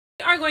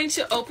We are going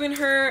to open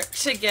her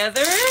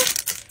together.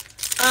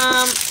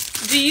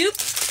 Do you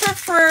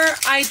prefer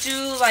I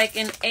do like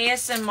an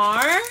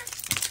ASMR,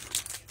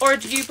 or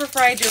do you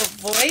prefer I do a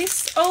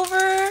voice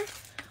over,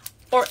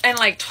 and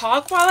like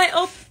talk while I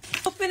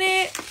open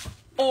it,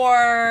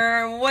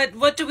 or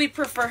what do we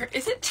prefer?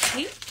 Is it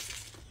tape?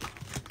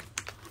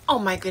 Oh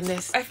my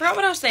goodness, I forgot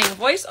what I was saying.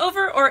 Voice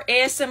over or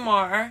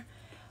ASMR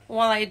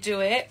while I do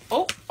it.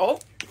 Oh.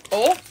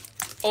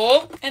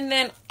 And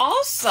then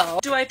also,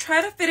 do I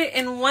try to fit it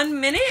in 1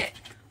 minute,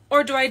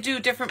 or do I do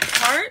different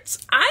parts?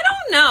 I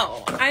don't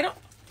know.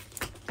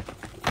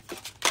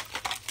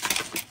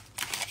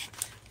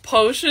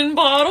 Potion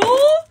bottle?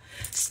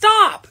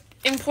 Stop.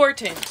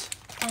 Important.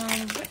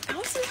 What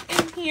else is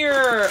in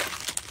here?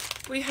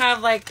 We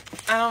have like,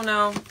 I don't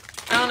know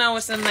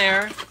what's in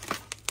there.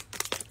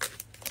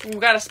 We've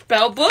got a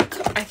spell book.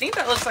 I think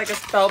that looks like a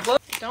spell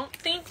book. Don't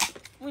think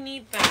we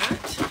need that.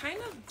 Kind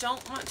of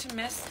don't want to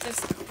mess this.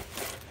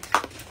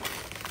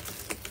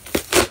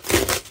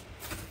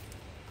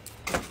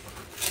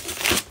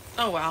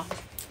 Oh well.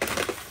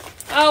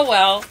 Oh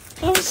well.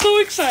 I'm so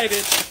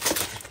excited.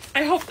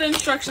 I hope the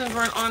instructions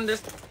weren't on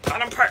this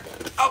bottom part.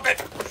 Oh good.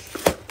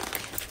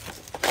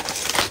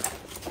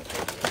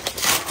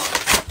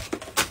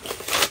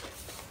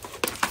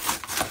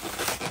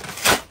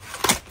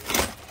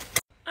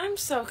 I'm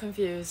so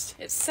confused.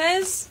 It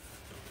says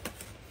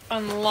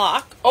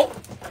unlock. Oh!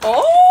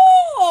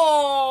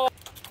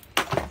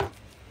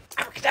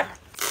 Abracadabra.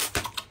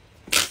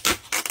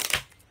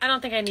 I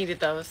don't think I needed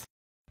those.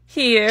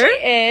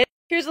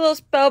 Here's a little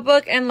spell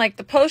book and like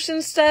the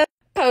potion stuff.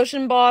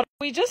 Potion bottle.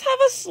 We just have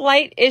a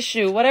slight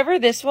issue. Whatever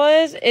this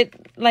was, it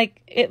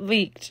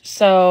leaked.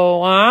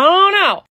 So I don't know.